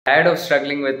Tired of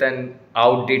struggling with an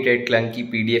outdated clunky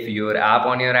PDF viewer app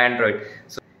on your Android?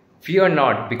 So fear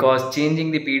not, because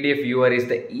changing the PDF viewer is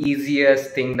the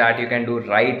easiest thing that you can do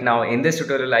right now. In this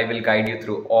tutorial, I will guide you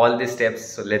through all the steps.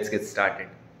 So let's get started.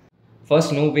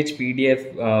 First, know which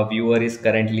PDF viewer is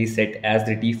currently set as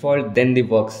the default, then the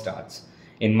work starts.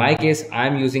 In my case,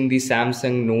 I'm using the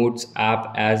Samsung Notes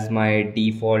app as my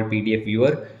default PDF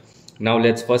viewer. Now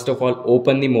let's first of all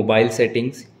open the mobile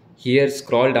settings. Here,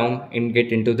 scroll down and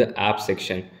get into the app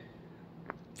section.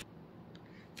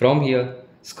 From here,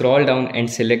 scroll down and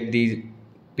select the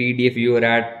PDF viewer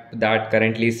app that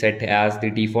currently set as the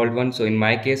default one. So in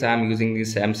my case, I'm using the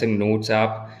Samsung Notes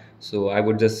app. So I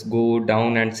would just go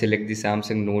down and select the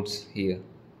Samsung Notes here.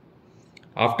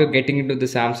 After getting into the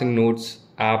Samsung Notes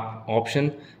app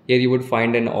option, here you would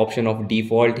find an option of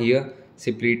default here.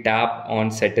 Simply tap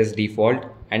on set as default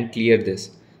and clear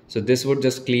this. So this would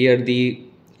just clear the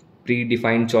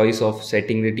predefined choice of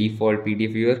setting the default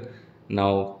PDF viewer.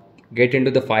 Now get into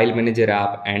the file manager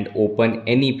app and open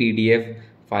any PDF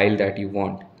file that you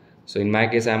want. So in my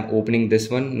case, I'm opening this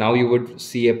one. Now you would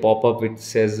see a pop-up which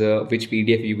says which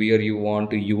PDF viewer you want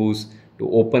to use to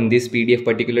open this PDF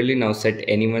particularly. Now set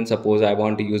anyone. Suppose I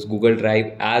want to use Google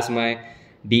Drive as my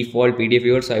default PDF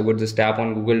viewer. So I would just tap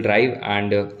on Google Drive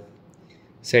and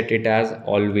set it as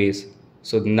always.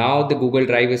 So now the Google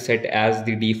Drive is set as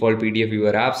the default PDF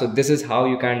viewer app. So this is how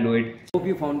you can do it. Hope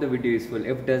you found the video useful.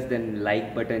 If does, then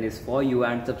like button is for you,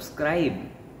 and subscribe,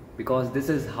 because this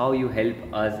is how you help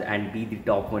us and be the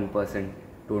top 1%.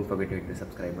 Don't forget to hit the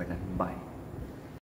subscribe button. Bye.